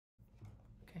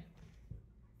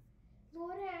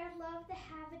Lord, I love the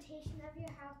habitation of your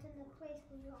house and the place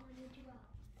where your honor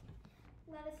dwells.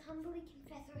 Let us humbly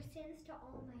confess our sins to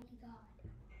Almighty God.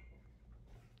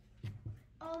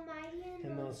 Almighty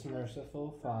and most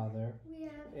merciful Father, we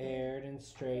have erred and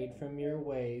strayed from your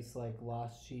ways like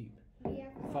lost sheep,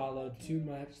 followed too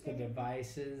much the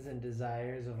devices and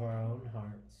desires of our own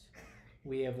hearts.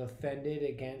 We have offended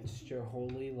against your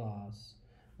holy laws.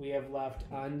 We have left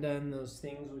undone those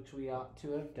things which we ought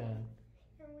to have done.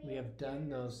 We have done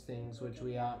those things which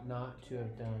we ought not to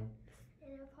have done.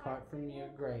 Apart from your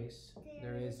grace,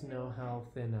 there is no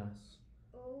health in us.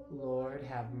 Lord,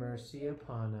 have mercy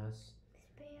upon us.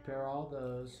 Spare all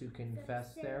those who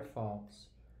confess their faults.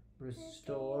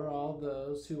 Restore all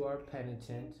those who are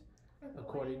penitent,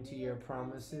 according to your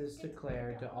promises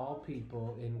declared to all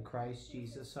people in Christ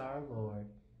Jesus our Lord.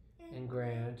 And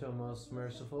grant, O most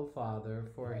merciful Father,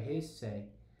 for his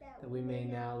sake, that we may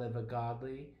now live a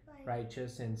godly,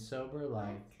 righteous, and sober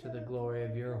life, to the glory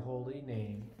of your holy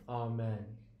name. Amen.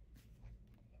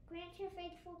 Grant your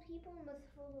faithful people,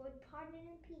 merciful Lord, pardon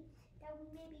and peace, that we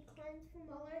may be cleansed from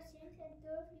all our sins and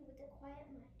serve you with a quiet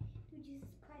mind. Through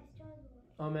Jesus Christ our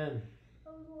Lord. Amen.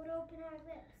 O Lord, open our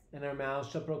lips. And our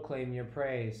mouths shall proclaim your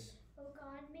praise. O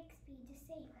God, make speed to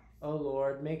save us. O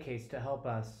Lord, make haste to help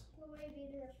us. Glory be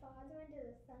to the Father, and to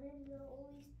the Son, and to the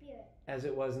Holy Spirit. As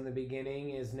it was in the beginning,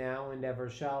 is now, and ever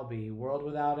shall be, world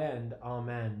without end.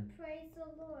 Amen. Praise the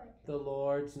Lord. The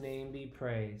Lord's name be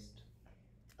praised.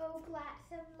 O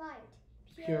gladsome light,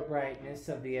 Pure brightness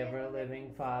of the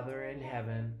ever-living Father in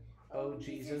heaven, O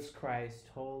Jesus Christ,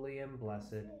 holy and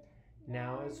blessed,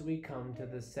 now as we come to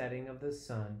the setting of the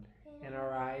sun, and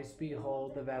our eyes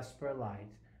behold the vesper light,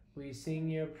 we sing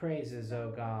your praises,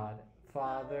 O God,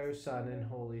 Father, Son, and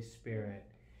Holy Spirit.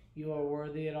 You are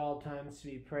worthy at all times to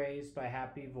be praised by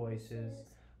happy voices,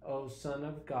 O Son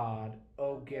of God,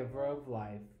 O Giver of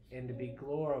life, and to be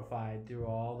glorified through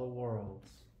all the worlds.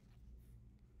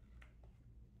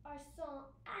 Our song,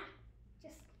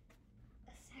 just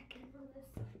a second on this.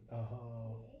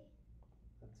 Oh,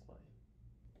 that's fine.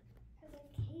 I was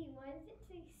like, hey, why does it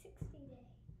say 60 day?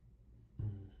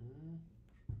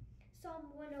 Psalm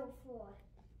 104.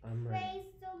 I'm ready. Praise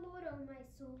the Lord, O my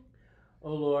soul.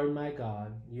 O Lord my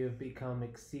God, you have become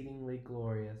exceedingly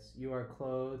glorious. You are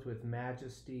clothed with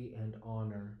majesty and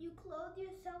honor. You clothe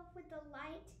yourself with the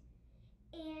light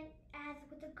and as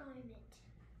with a garment.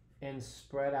 And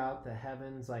spread out the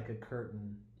heavens like a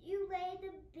curtain. You lay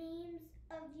the beams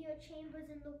of your chambers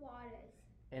in the waters.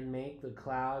 And make the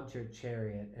clouds your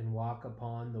chariot, and walk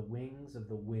upon the wings of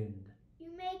the wind. You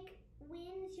make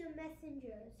winds your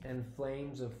messengers. And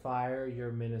flames of fire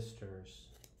your ministers.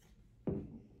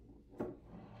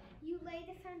 You lay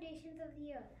the foundations of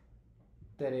the earth.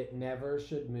 That it never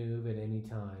should move at any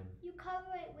time. You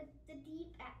cover it with the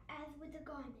deep as with a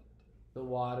garment. The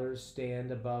waters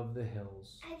stand above the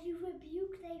hills. As you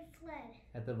rebuke, they fled.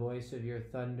 At the voice of your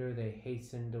thunder, they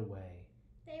hastened away.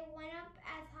 They went up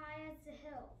as high as the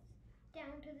hills,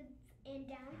 down to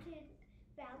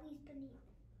valleys beneath.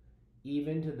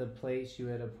 Even to the place you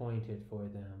had appointed for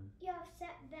them. You have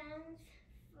set bounds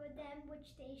for them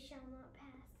which they shall not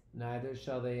pass. Neither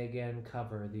shall they again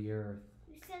cover the earth.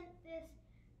 You sent the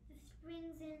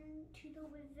springs into the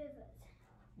rivers.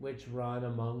 Which run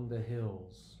among the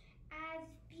hills. As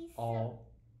beasts all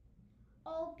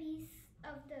beasts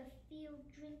of the field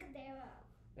drink thereof.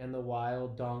 And the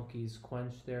wild donkeys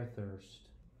quench their thirst.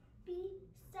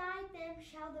 Beside them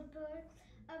shall the birds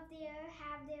of the air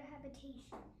have their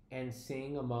habitation. And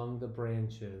sing among the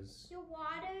branches. You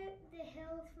water the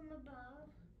hills from above.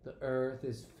 The earth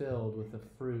is filled with the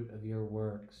fruit of your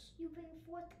works. You bring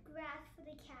forth grass for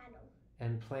the cattle.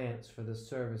 And plants for the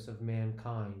service of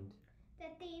mankind.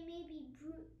 That they may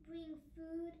bring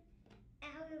food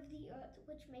out of the earth,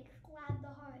 which makes glad the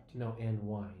heart. No, and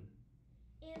wine.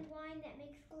 And wine that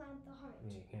makes glad the heart.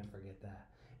 You can't forget that.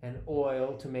 And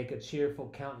oil to make a cheerful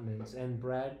countenance, and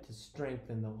bread to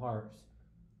strengthen the heart.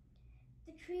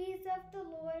 The trees of the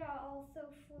Lord are also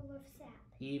full of sap.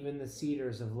 Even the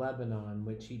cedars of Lebanon,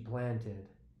 which he planted.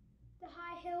 The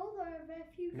high hills are a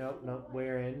refuge. Nope.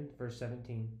 Wherein? Verse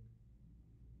 17.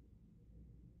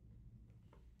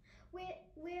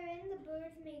 Wherein the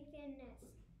birds make their nests.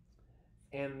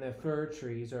 And the fir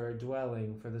trees are a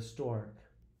dwelling for the stork.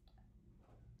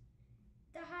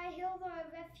 The high hills are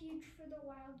a refuge for the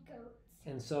wild goats.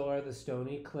 And so are the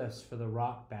stony cliffs for the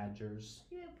rock badgers.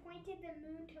 You appointed the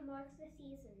moon to mark the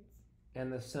seasons.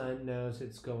 And the sun knows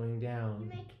it's going down. You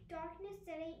make darkness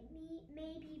that it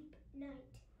may be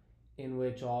night. In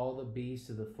which all the beasts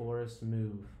of the forest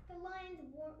move. The lions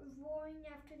roaring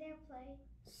after their prey.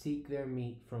 Seek their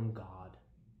meat from God.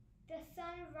 The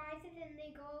sun rises and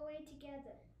they go away together.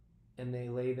 and they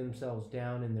lay themselves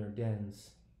down in their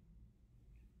dens.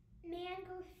 Man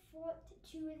goes forth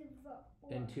to his work,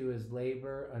 and to his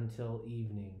labor until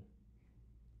evening.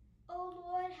 O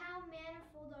Lord, how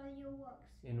manifold are your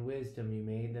works. In wisdom you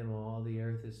made them all, the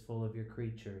earth is full of your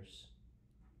creatures.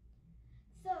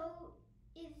 So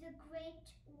is the great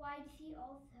wide sea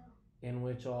also. In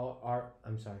which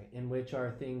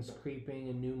are things creeping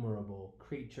innumerable,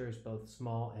 creatures both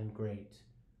small and great.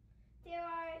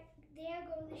 There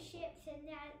go the ships, and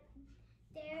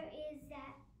there is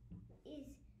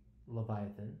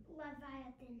Leviathan,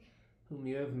 whom whom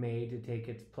you have made to take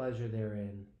its pleasure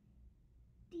therein.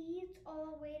 These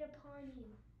all wait upon you.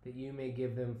 That you may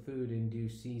give them food in due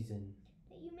season.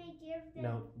 That you may give them.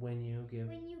 No, when you give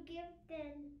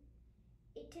them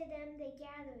it to them, they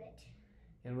gather it.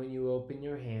 And when you open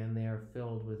your hand, they are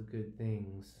filled with good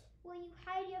things. When you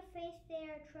hide your face, they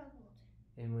are troubled.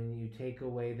 And when you take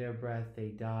away their breath, they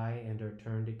die and are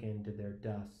turned again to their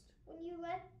dust. When you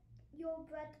let your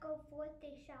breath go forth,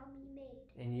 they shall be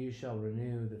made. And you shall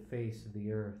renew the face of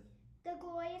the earth. The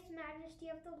glorious majesty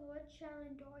of the Lord shall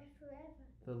endure forever.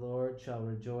 The Lord shall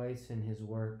rejoice in his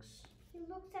works. He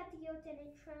looks at the earth and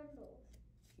it trembles.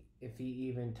 If he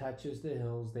even touches the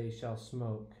hills, they shall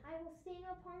smoke. I will sing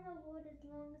upon the Lord as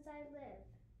long as I live.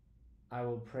 I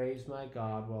will praise my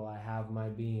God while I have my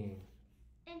being.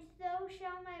 And so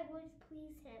shall my words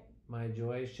please him. My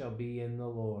joy shall be in the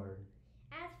Lord.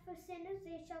 As for sinners,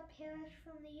 they shall perish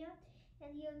from the earth,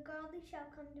 and the ungodly shall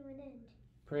come to an end.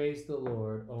 Praise the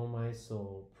Lord, O my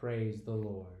soul, praise the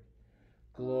Lord.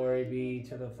 Glory be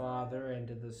to the Father, and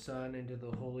to the Son, and to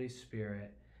the Holy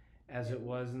Spirit, as it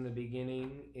was in the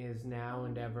beginning, is now,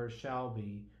 and ever shall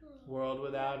be, world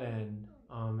without end.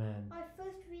 Amen. Our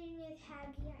first reading is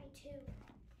Haggai 2.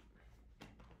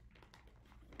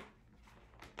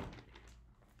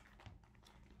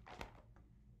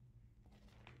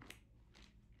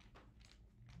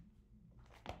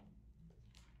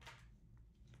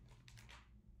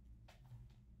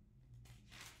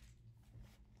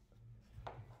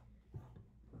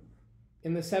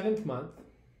 In the 7th month,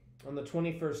 on the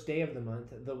 21st day of the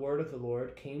month, the word of the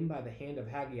Lord came by the hand of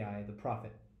Haggai the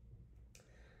prophet.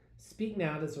 Speak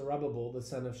now to Zerubbabel the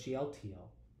son of Shealtiel,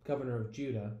 governor of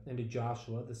Judah, and to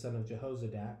Joshua the son of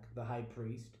Jehozadak, the high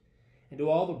priest, and to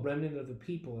all the remnant of the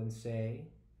people, and say,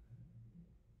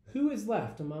 Who is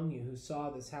left among you who saw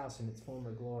this house in its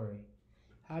former glory?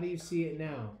 How do you see it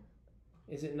now?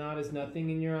 Is it not as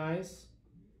nothing in your eyes?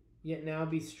 Yet now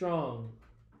be strong,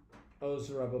 O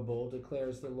Zerubbabel,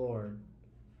 declares the Lord.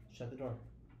 Shut the door.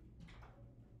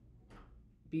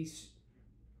 Be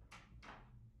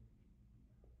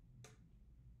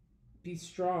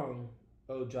strong,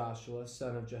 O Joshua,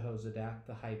 son of Jehozadak,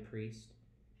 the high priest.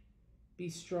 Be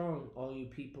strong, all you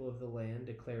people of the land,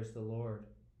 declares the Lord.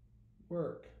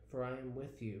 Work, for I am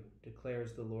with you,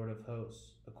 declares the Lord of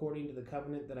hosts, according to the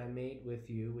covenant that I made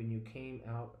with you when you came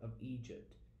out of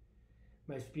Egypt.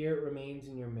 My spirit remains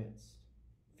in your midst.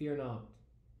 Fear not,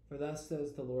 for thus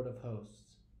says the Lord of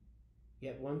hosts.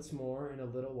 Yet once more in a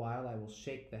little while I will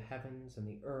shake the heavens and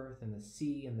the earth and the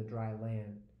sea and the dry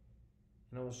land.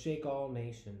 And I will shake all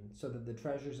nations, so that the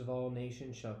treasures of all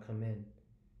nations shall come in.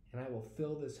 And I will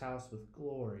fill this house with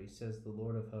glory, says the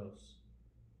Lord of hosts.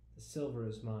 The silver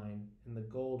is mine, and the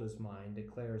gold is mine,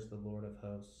 declares the Lord of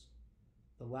hosts.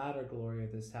 The latter glory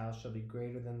of this house shall be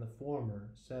greater than the former,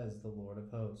 says the Lord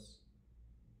of hosts.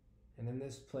 And in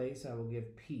this place I will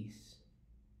give peace,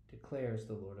 declares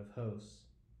the Lord of hosts.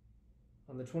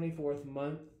 On the 24th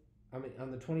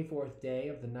day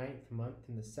of the 9th month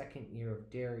in the 2nd year of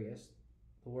Darius,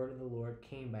 the word of the Lord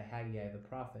came by Haggai the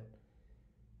prophet.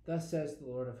 Thus says the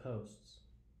Lord of hosts,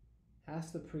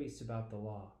 Ask the priests about the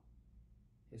law.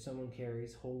 If someone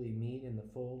carries holy meat in the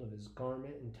fold of his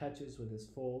garment and touches with his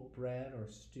fold bread or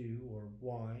stew or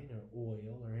wine or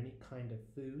oil or any kind of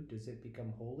food, does it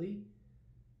become holy?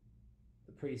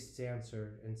 The priests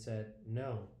answered and said,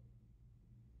 No.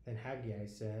 Then Haggai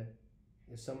said,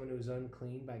 If someone who is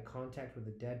unclean by contact with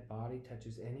a dead body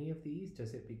touches any of these,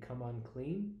 does it become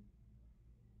unclean?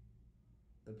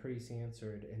 The priests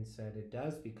answered and said, It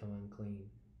does become unclean.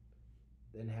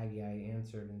 Then Haggai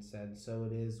answered and said, So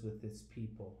it is with this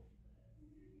people,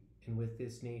 and with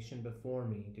this nation before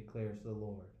me, declares the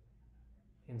Lord,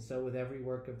 and so with every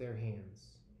work of their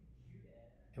hands.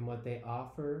 And what they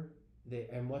offer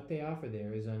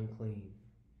there is unclean.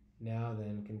 Now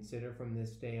then, consider from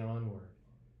this day onward,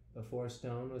 before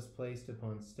stone was placed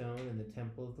upon stone in the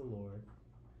temple of the Lord,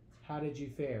 how did you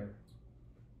fare?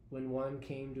 When one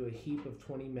came to a heap of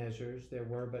 20 measures, there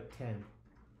were but 10.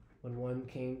 When one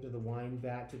came to the wine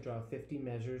vat to draw 50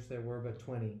 measures, there were but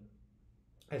 20.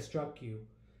 I struck you,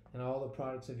 and all the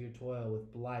products of your toil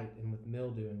with blight and with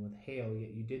mildew and with hail,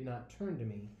 yet you did not turn to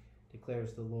me,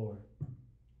 declares the Lord.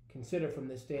 Consider from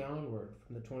this day onward,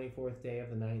 from the 24th day of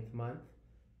the 9th month,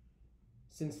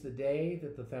 since the day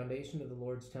that the foundation of the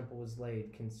Lord's temple was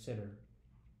laid, consider,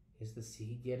 is the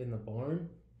seed yet in the barn?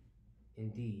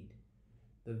 Indeed,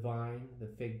 the vine, the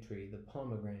fig tree, the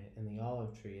pomegranate, and the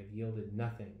olive tree have yielded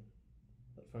nothing.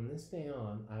 But from this day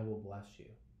on I will bless you.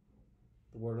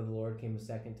 The word of the Lord came a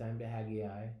second time to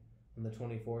Haggai on the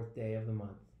 24th day of the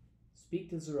month. Speak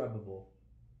to Zerubbabel,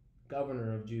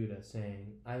 governor of Judah,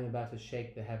 saying, I am about to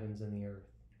shake the heavens and the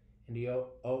earth, and to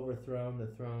overthrow the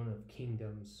throne of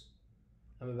kingdoms.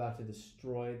 I'm about to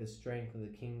destroy the strength of the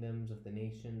kingdoms of the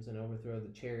nations, and overthrow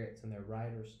the chariots and their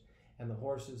riders, and the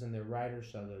horses and their riders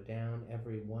shall go down,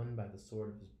 every one by the sword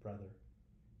of his brother.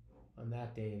 On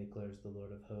that day, declares the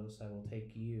Lord of hosts, I will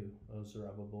take you, O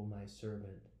Zerubbabel, my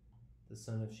servant, the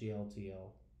son of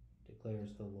Shealtiel,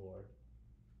 declares the Lord,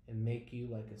 and make you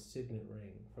like a signet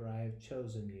ring, for I have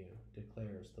chosen you,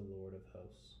 declares the Lord of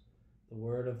hosts. The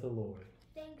word of the Lord.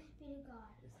 Thanks be to God.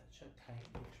 Is that shut tight?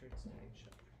 Make sure it's tight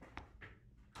shut.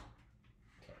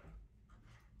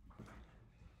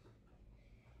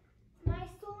 My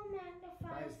soul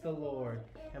magnifies The Lord,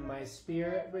 and my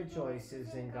spirit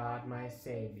rejoices in God my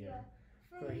Savior,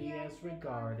 for he has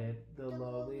regarded the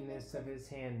lowliness of his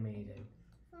handmaiden.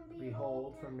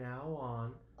 Behold, from now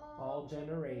on, all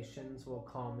generations will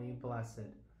call me blessed.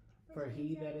 For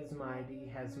he that is mighty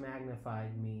has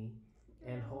magnified me,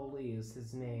 and holy is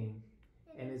his name.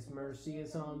 And his mercy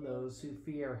is on those who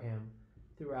fear him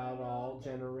throughout all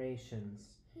generations.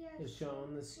 He has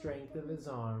shown the strength of his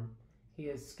arm. He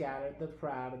has scattered the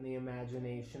proud in the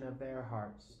imagination of their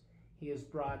hearts. He has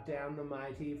brought down the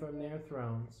mighty from their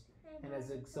thrones, and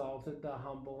has exalted the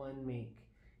humble and meek.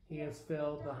 He has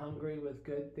filled the hungry with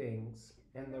good things,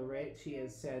 and the rich he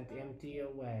has sent empty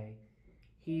away.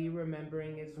 He,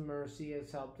 remembering his mercy,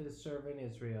 has helped his servant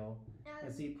Israel,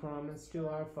 as he promised to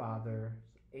our father,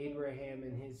 Abraham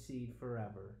and his seed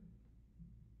forever.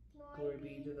 Glory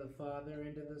be to the Father,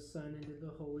 and to the Son, and to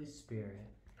the Holy Spirit,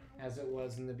 as it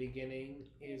was in the beginning,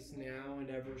 is now, and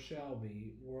ever shall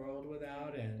be, world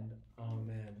without end.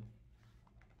 Amen.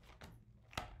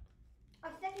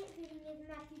 Our second reading is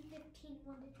Matthew 15,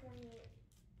 1 to 28.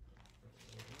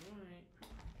 All right.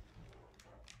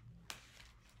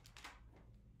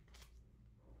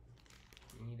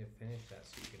 You need to finish that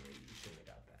so you can read. You shouldn't have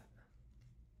got that.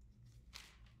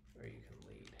 Or you can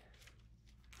lead.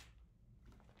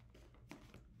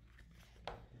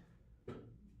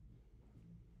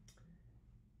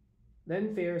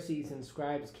 Then Pharisees and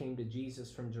scribes came to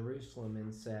Jesus from Jerusalem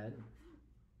and said,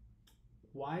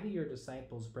 Why do your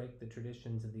disciples break the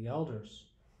traditions of the elders?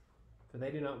 For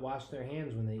they do not wash their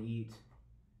hands when they eat.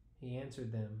 He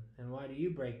answered them, And why do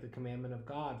you break the commandment of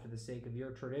God for the sake of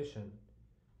your tradition?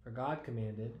 For God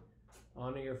commanded,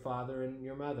 Honor your father and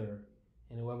your mother,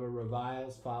 and whoever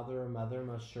reviles father or mother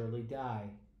must surely die.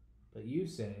 But you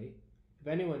say, If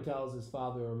anyone tells his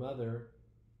father or mother,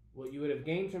 What you would have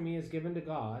gained from me is given to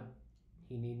God,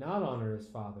 he need not honor his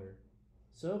father.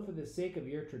 So for the sake of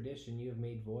your tradition you have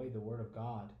made void the word of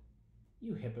God.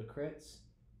 You hypocrites!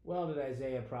 Well did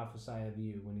Isaiah prophesy of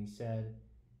you when he said,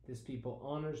 This people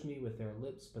honors me with their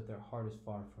lips, but their heart is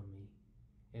far from me.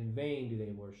 In vain do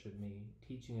they worship me,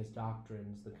 teaching as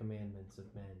doctrines the commandments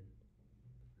of men.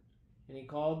 And he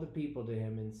called the people to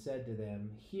him and said to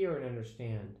them, Hear and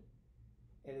understand.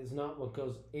 It is not what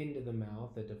goes into the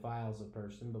mouth that defiles a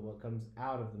person, but what comes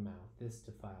out of the mouth, this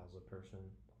defiles a person.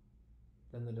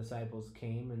 Then the disciples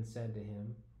came and said to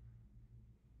him,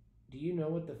 Do you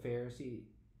know that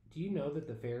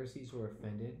the Pharisees were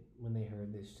offended when they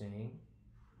heard this saying?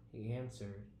 He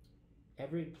answered,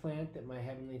 Every plant that my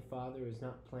heavenly Father has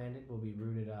not planted will be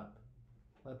rooted up.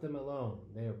 Let them alone,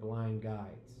 they are blind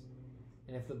guides.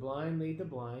 And if the blind lead the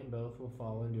blind, both will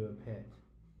fall into a pit.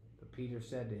 But Peter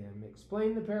said to him,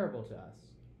 Explain the parable to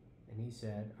us. And he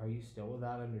said, Are you still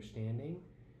without understanding?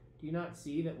 Do you not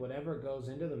see that whatever goes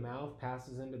into the mouth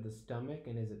passes into the stomach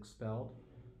and is expelled?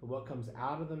 But what comes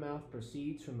out of the mouth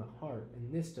proceeds from the heart,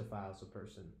 and this defiles a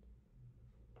person.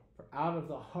 For out of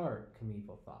the heart come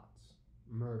evil thoughts,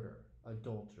 murder,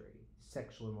 adultery,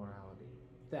 sexual immorality,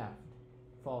 theft,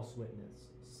 false witness,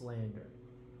 slander.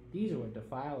 These are what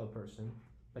defile a person,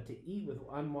 but to eat with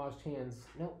unwashed hands,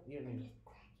 but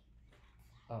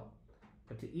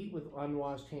to eat with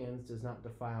unwashed hands does not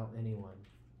defile anyone.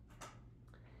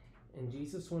 And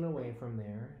Jesus went away from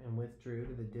there and withdrew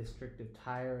to the district of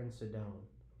Tyre and Sidon.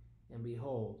 And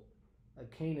behold, a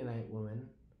Canaanite woman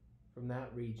from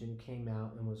that region came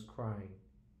out and was crying,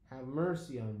 Have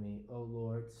mercy on me, O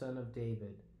Lord, Son of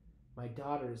David. My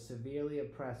daughter is severely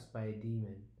oppressed by a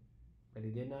demon. But he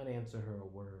did not answer her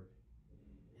a word.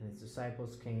 And his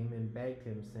disciples came and begged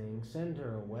him, saying, Send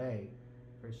her away,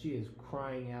 for she is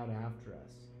crying out after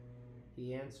us.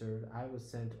 He answered, I was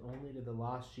sent only to the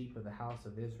lost sheep of the house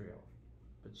of Israel.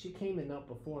 But she came and knelt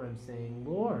before him, saying,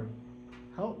 Lord,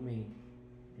 help me.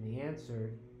 And he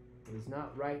answered, It is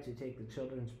not right to take the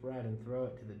children's bread and throw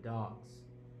it to the dogs.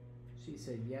 She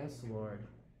said, Yes, Lord,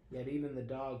 yet even the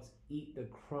dogs eat the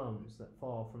crumbs that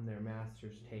fall from their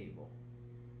master's table.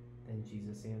 Then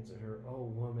Jesus answered her, O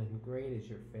woman, great is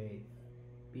your faith.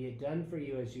 Be it done for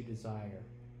you as you desire.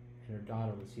 And her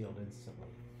daughter was healed instantly.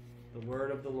 The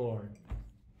word of the Lord.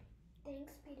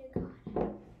 Thanks be to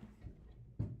God.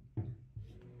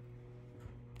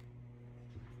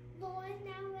 Lord,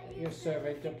 now let Your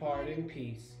servant depart in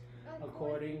peace,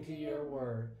 according to your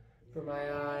word. For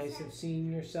my eyes have seen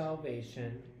your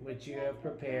salvation, which you have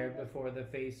prepared before the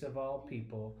face of all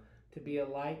people, to be a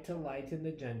light to lighten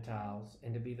the Gentiles,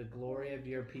 and to be the glory of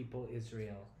your people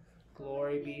Israel.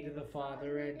 Glory be to the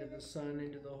Father, and to the Son,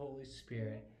 and to the Holy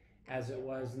Spirit, as it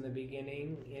was in the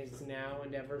beginning, is now,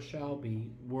 and ever shall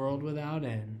be, world without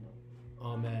end.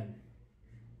 Amen.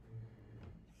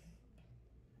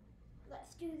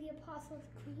 Let's do the Apostles'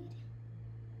 Creed.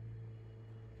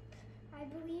 I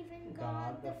believe in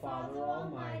God, the Father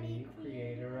Almighty,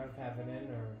 creator of heaven and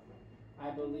earth.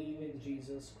 I believe in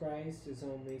Jesus Christ, his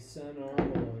only Son, our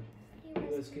Lord. He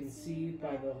was conceived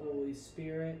by the Holy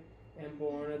Spirit and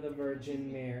born of the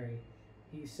Virgin Mary.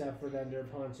 He suffered under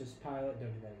Pontius Pilate.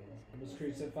 Don't do that again. He was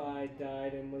crucified,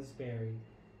 died, and was buried.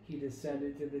 He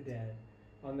descended to the dead.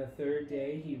 On the third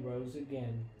day he rose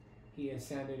again. He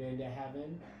ascended into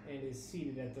heaven and is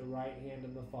seated at the right hand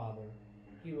of the Father.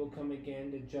 He will come again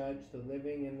to judge the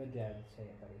living and the dead. Say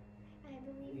it, buddy. I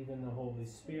believe in the Holy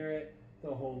Spirit,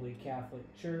 the Holy Catholic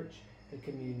Church, the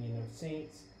communion of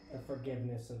saints, the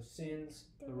forgiveness of sins,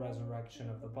 the resurrection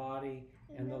of the body,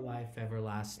 and the life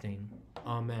everlasting.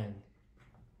 Amen.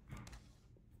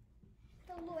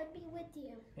 The Lord be with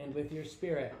you. And with your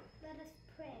spirit. Let us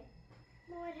pray.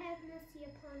 Lord, have mercy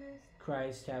upon us.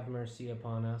 Christ, have mercy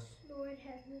upon us. Lord,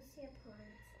 have mercy upon us.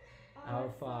 Our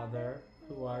Father,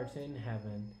 who art in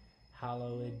heaven,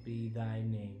 hallowed be thy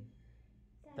name.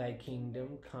 Thy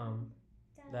kingdom come,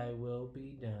 thy will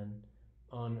be done,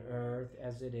 on earth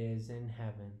as it is in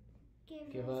heaven.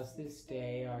 Give us this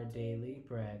day our daily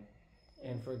bread,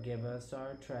 and forgive us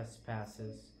our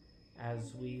trespasses,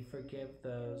 as we forgive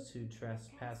those who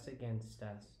trespass against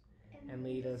us. And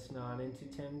lead us not into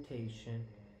temptation,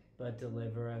 but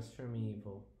deliver us from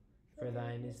evil. For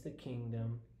thine is the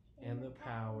kingdom, and the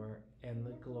power, and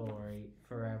the glory,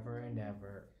 forever and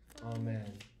ever.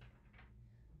 Amen.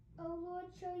 O Lord,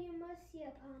 show your mercy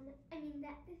upon us.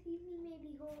 That this evening may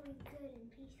be holy, good, and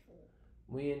peaceful.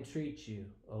 We entreat you,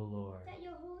 O Lord. That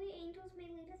your holy angels may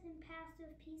lead us in paths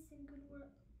of peace and good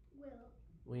will.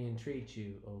 We entreat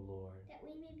you, O Lord. That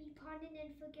we may be pardoned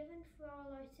and forgiven for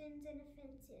all our sins and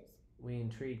offenses. We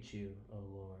entreat you, O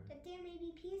Lord. That there may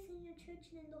be peace in your church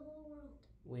and in the whole world.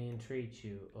 We entreat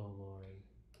you, O Lord.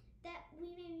 That we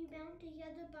may be bound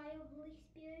together by your Holy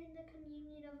Spirit in the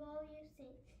communion of all your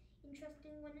saints,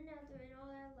 entrusting one another in all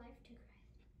our life to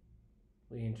Christ.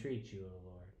 We entreat you, O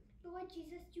Lord. Lord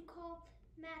Jesus, you called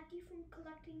Matthew from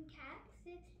collecting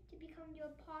taxes to become your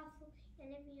apostle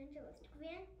and evangelist.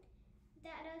 Grant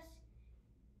that us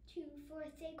to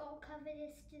forsake all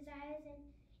covetous desires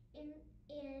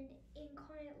and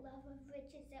incarnate love of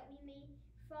riches, that we may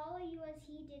follow you as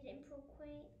he did and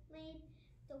proclaim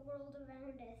the world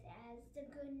around us as the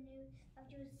good news of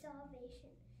your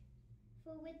salvation.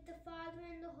 For with the Father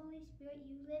and the Holy Spirit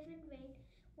you live and reign,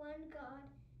 one God,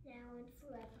 now and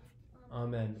forever.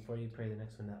 Amen. Before you pray the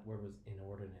next one, that word was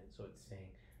inordinate. So it's saying,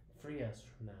 free us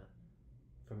from that,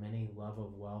 from any love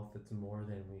of wealth that's more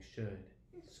than we should,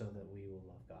 so that we will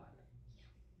love God.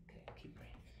 Okay, keep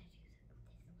praying.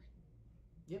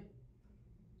 Yep.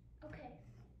 Okay.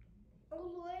 O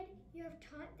Lord, you have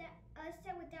taught us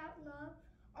that without love,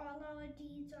 all our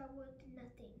deeds are worth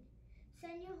nothing.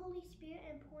 Send your Holy Spirit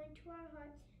and pour into our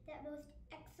hearts that most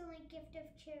excellent gift of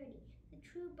charity, the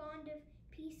true bond of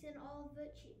peace and all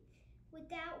virtue,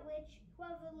 without which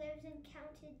whoever lives is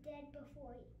counted dead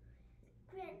before you.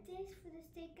 Grant this for the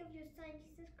sake of your Son,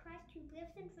 Jesus Christ, who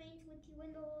lives and reigns with you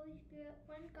in the Holy Spirit,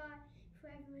 one God,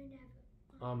 forever and ever.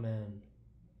 Amen.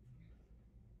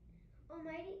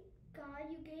 Almighty God,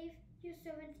 you gave your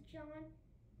servants John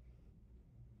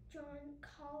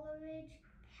Coleridge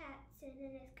Patson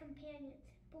and his companions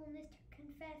boldness to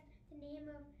confess the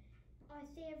name of our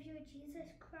Savior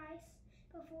Jesus Christ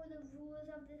before the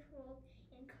rulers of this world,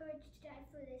 and courage to die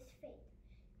for this faith.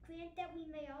 Grant that we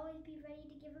may always be ready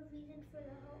to give a reason for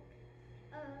the hope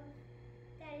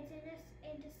that is in us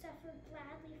and to suffer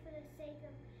gladly for the sake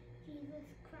of Jesus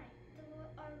Christ,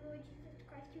 our Lord Jesus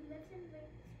Christ, who lives and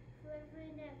reigns forever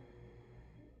and ever.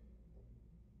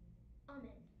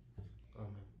 Amen.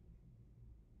 Amen.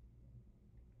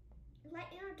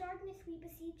 Light in our darkness, we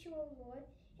beseech you, O Lord,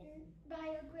 and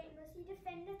by your great mercy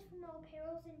defend us from all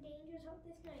perils and dangers of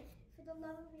this night, for the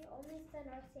love of your only Son,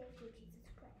 our Savior, Jesus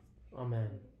Christ. Amen.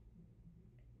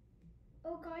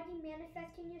 O God, you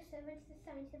manifest in your servants the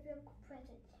signs of your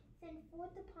presence. Send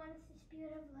forth upon us the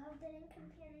spirit of love, that in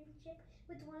companionship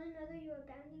with one another your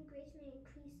abounding grace may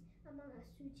increase among us.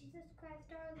 Through Jesus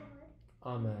Christ our Lord.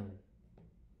 Amen.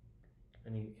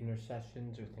 Any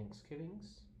intercessions or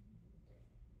thanksgivings?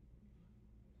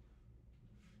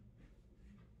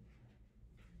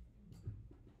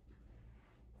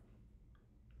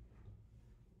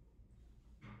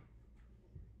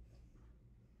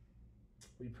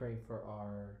 We pray for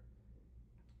our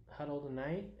huddle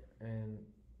tonight, and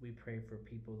we pray for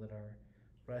people that are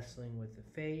wrestling with the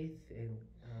faith and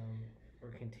we're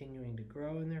continuing to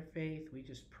grow in their faith. We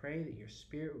just pray that your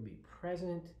Spirit would be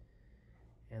present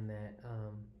and that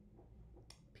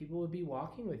people would be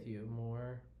walking with you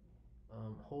more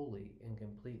wholly and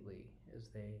completely as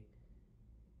they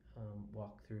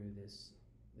walk through this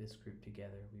group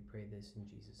together. We pray this in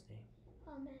Jesus' name.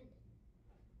 Amen.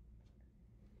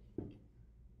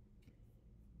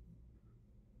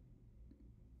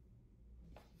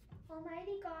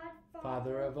 Almighty God,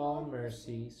 Father of all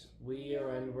mercies, we,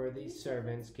 your unworthy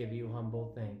servants, give you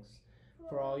humble thanks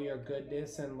for all your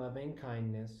goodness and loving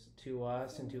kindness to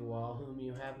us and to all whom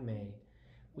you have made.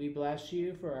 We bless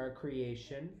you for our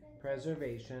creation,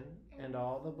 preservation, and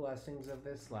all the blessings of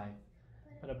this life,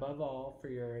 but above all for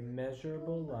your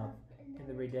immeasurable love and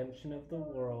the redemption of the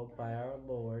world by our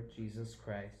Lord Jesus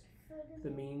Christ,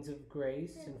 the means of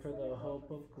grace and for the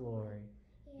hope of glory.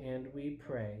 And we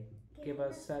pray, give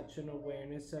us such an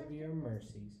awareness of your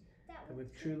mercies that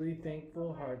with truly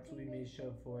thankful hearts we may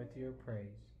show forth your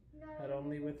praise, not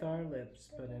only with our lips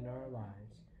but in our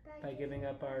lives, by giving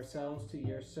up ourselves to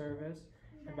your service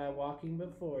and by walking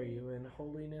before you in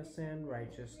holiness and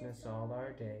righteousness all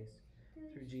our days.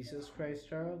 Through Jesus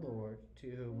Christ our Lord, to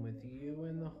whom with you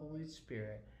and the Holy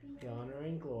Spirit be honor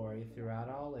and glory throughout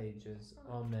all ages.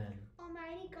 Amen.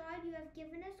 Almighty God, you have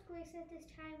given us grace at this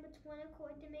time with one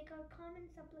accord to make our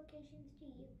common supplications to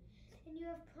you. And you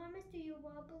have promised through your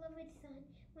well-beloved Son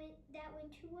that when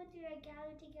two or three are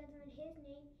gathered together in his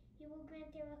name, you will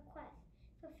grant their requests.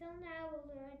 Fulfill now, O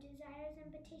Lord, our desires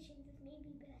and petitions as may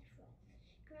be best for us.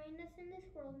 Grant us in this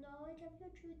world knowledge of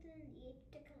your truth and in the age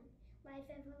to come, life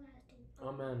everlasting.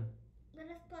 Amen.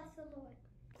 Let us bless the Lord.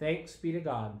 Thanks be to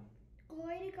God.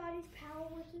 Glory to God, whose power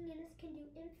working in us can do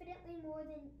infinitely more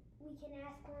than we can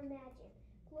ask or imagine.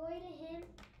 Glory to him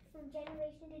from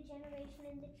generation to generation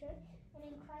in the church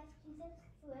and in Christ Jesus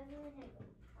forever and ever.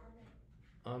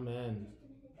 Amen. Amen.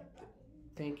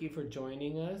 Thank you for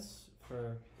joining us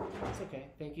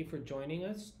Thank you for joining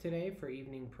us today for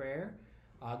evening prayer.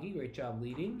 Augie, great job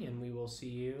leading, and we will see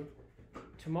you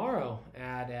tomorrow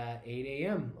at 8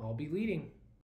 a.m. I'll be leading.